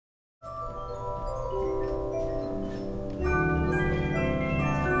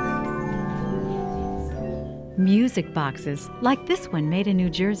Music boxes, like this one made in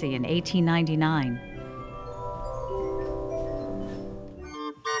New Jersey in 1899.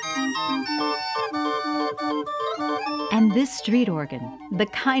 And this street organ, the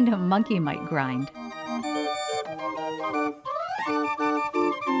kind a monkey might grind.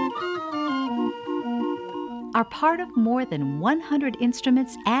 Are part of more than 100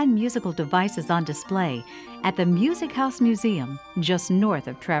 instruments and musical devices on display at the Music House Museum just north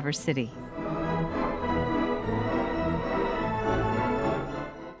of Traverse City.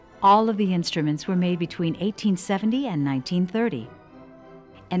 All of the instruments were made between 1870 and 1930.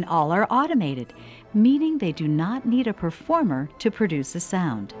 And all are automated, meaning they do not need a performer to produce a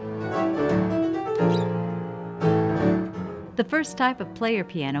sound. The first type of player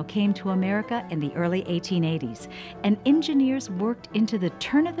piano came to America in the early 1880s, and engineers worked into the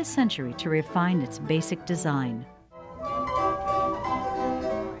turn of the century to refine its basic design.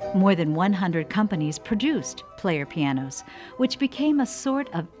 More than 100 companies produced player pianos, which became a sort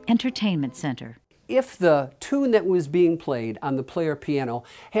of entertainment center. If the tune that was being played on the player piano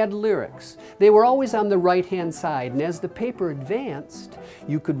had lyrics, they were always on the right-hand side, and as the paper advanced,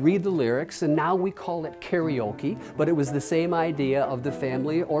 you could read the lyrics, and now we call it karaoke, but it was the same idea of the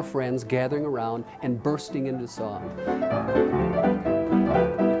family or friends gathering around and bursting into song.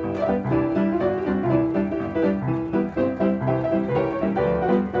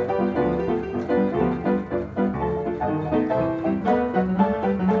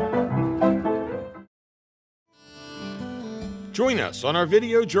 Join us on our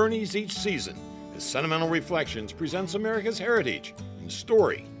video journeys each season as Sentimental Reflections presents America's heritage in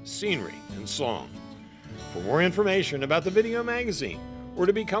story, scenery, and song. For more information about the video magazine or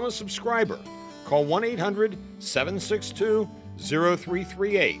to become a subscriber, call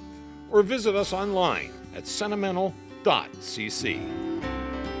 1-800-762-0338 or visit us online at sentimental.cc.